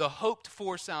morally. The hoped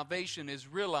for salvation is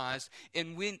realized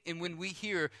when we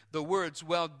hear the words,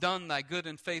 "Well done, thy good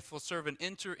and faithful servant,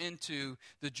 enter into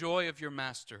the joy of your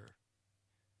master."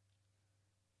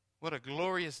 What a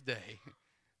glorious day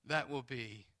that will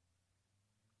be.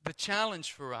 The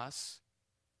challenge for us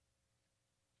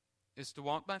is to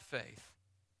walk by faith.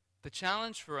 The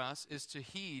challenge for us is to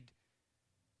heed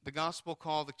the gospel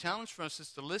call. The challenge for us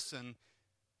is to listen,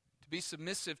 to be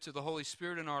submissive to the Holy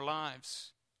Spirit in our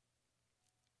lives.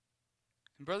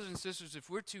 And brothers and sisters, if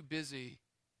we're too busy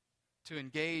to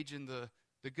engage in the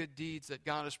good deeds that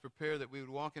God has prepared that we would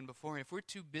walk in before Him, if we're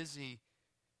too busy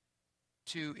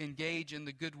to engage in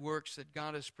the good works that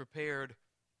God has prepared,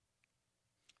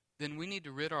 then we need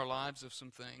to rid our lives of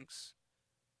some things.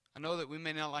 I know that we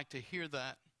may not like to hear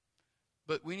that,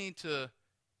 but we need to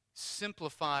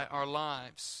simplify our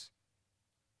lives.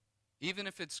 Even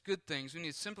if it's good things, we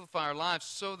need to simplify our lives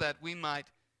so that we might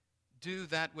do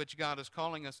that which God is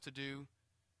calling us to do,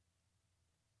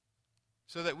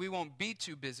 so that we won't be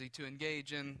too busy to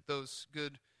engage in those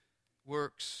good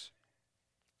works.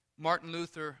 Martin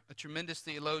Luther, a tremendous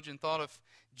theologian, thought of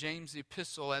James'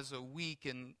 epistle as a weak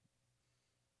and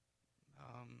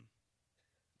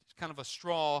kind of a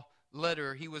straw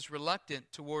letter. He was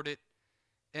reluctant toward it,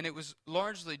 and it was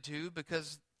largely due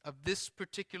because of this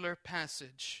particular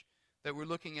passage that we're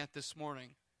looking at this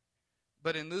morning.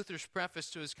 But in Luther's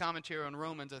preface to his commentary on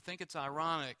Romans, I think it's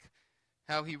ironic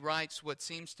how he writes what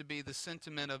seems to be the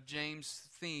sentiment of James'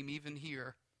 theme even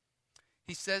here.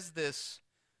 He says this,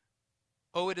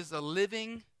 "Oh, it is a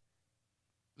living,"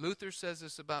 Luther says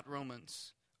this about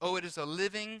Romans, "Oh, it is a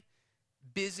living,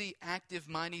 busy, active,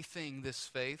 mighty thing, this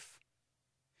faith.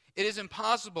 It is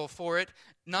impossible for it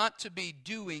not to be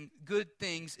doing good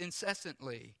things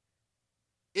incessantly.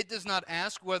 It does not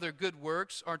ask whether good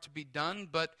works are to be done,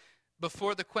 but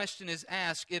before the question is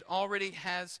asked, it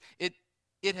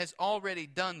has already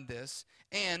done this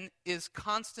and is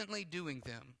constantly doing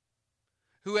them.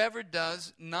 Whoever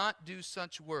does not do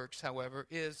such works, however,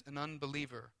 is an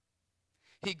unbeliever.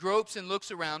 He gropes and looks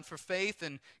around for faith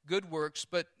and good works,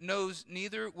 but knows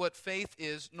neither what faith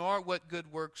is nor what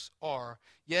good works are.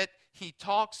 Yet he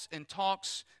talks and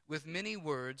talks with many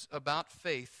words about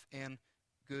faith and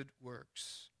good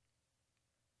works.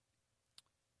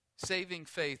 Saving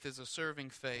faith is a serving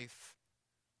faith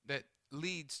that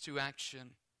leads to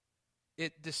action.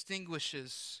 It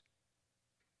distinguishes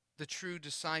the true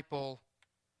disciple,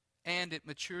 and it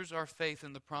matures our faith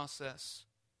in the process.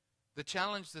 The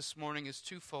challenge this morning is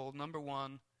twofold. Number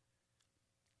one,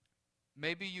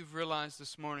 maybe you've realized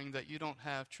this morning that you don't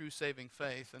have true saving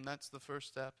faith, and that's the first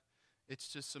step. It's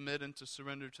to submit and to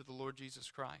surrender to the Lord Jesus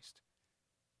Christ.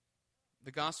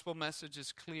 The gospel message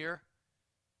is clear.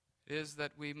 It is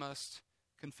that we must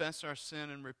confess our sin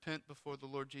and repent before the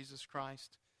Lord Jesus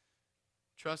Christ,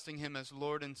 trusting Him as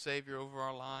Lord and Savior over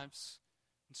our lives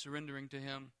and surrendering to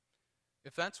Him.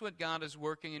 If that's what God is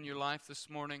working in your life this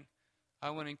morning,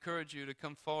 I want to encourage you to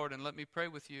come forward and let me pray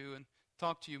with you and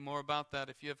talk to you more about that.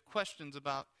 If you have questions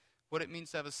about what it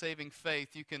means to have a saving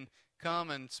faith, you can come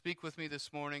and speak with me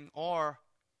this morning, or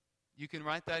you can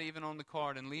write that even on the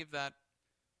card and leave that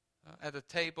at a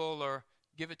table or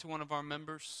give it to one of our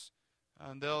members.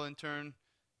 And they'll in turn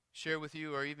share with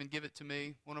you or even give it to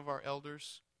me, one of our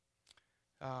elders.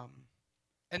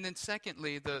 And then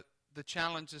secondly, the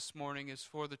challenge this morning is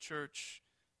for the church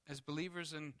as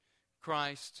believers in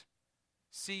Christ,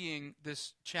 seeing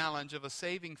this challenge of a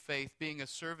saving faith being a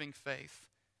serving faith.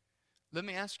 Let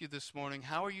me ask you this morning,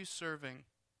 how are you serving?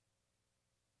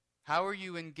 How are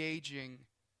you engaging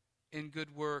in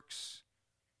good works?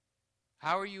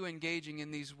 How are you engaging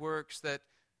in these works that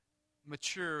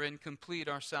mature and complete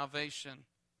our salvation?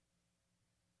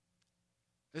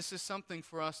 This is something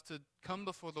for us to come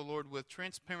before the Lord with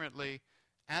transparently,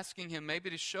 asking Him maybe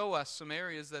to show us some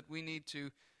areas that we need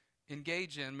to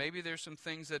engage in. Maybe there's some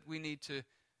things that we need to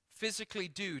physically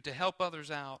do to help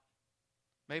others out.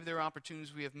 Maybe there are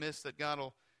opportunities we have missed that God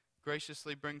will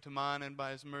graciously bring to mind and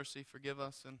by His mercy forgive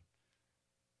us and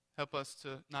help us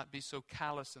to not be so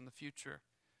callous in the future.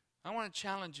 I want to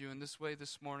challenge you in this way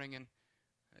this morning, and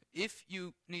if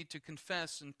you need to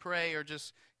confess and pray or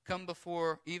just come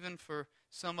before even for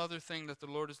some other thing that the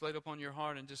Lord has laid upon your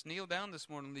heart and just kneel down this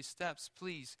morning on these steps,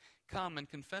 please come and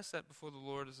confess that before the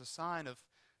Lord as a sign of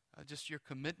just your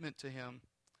commitment to Him.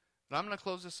 But I'm going to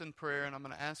close this in prayer, and I'm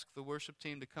going to ask the worship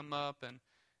team to come up and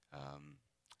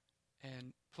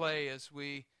play as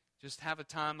we just have a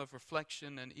time of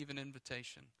reflection and even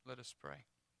invitation. Let us pray.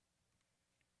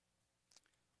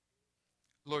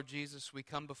 Lord Jesus, we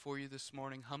come before you this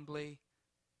morning humbly,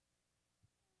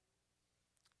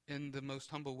 in the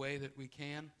most humble way that we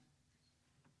can.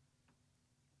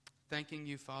 Thanking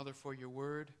you, Father, for your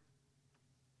word.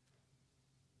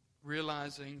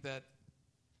 Realizing that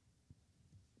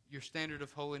your standard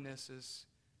of holiness is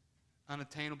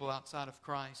unattainable outside of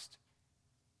Christ.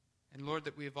 And Lord,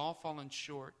 that we have all fallen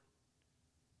short.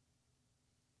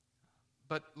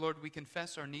 But Lord, we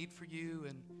confess our need for you,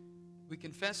 and we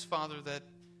confess, Father, that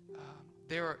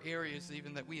there are areas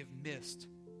even that we have missed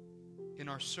in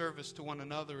our service to one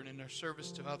another and in our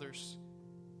service to others.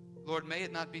 Lord, may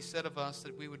it not be said of us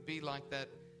that we would be like that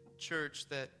church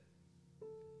that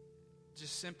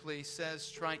just simply says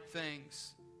trite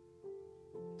things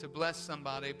to bless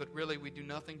somebody, but really we do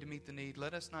nothing to meet the need.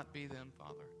 Let us not be them,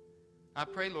 Father. I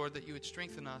pray, Lord, that you would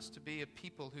strengthen us to be a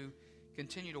people who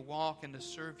continue to walk and to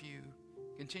serve you,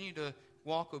 continue to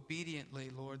walk obediently,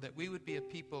 Lord, that we would be a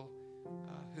people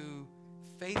who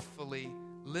faithfully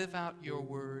live out your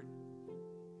word.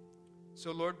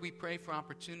 So, Lord, we pray for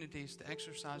opportunities to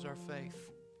exercise our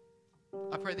faith.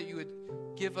 I pray that you would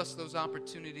give us those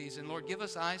opportunities. And, Lord, give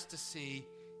us eyes to see,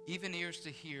 even ears to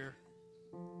hear.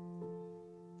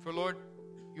 For, Lord,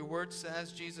 your word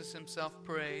says, Jesus himself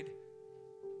prayed,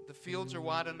 the fields are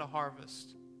wide unto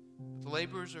harvest, but the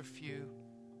laborers are few.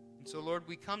 And so, Lord,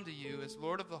 we come to you as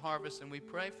Lord of the harvest, and we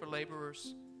pray for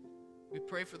laborers. We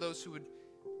pray for those who would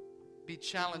be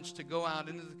challenged to go out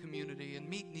into the community and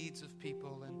meet needs of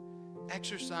people and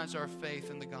exercise our faith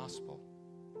in the gospel.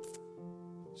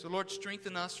 So, Lord,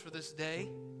 strengthen us for this day.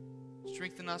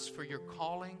 Strengthen us for your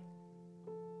calling.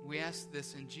 We ask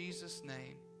this in Jesus'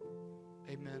 name.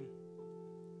 Amen.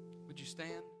 Would you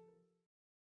stand?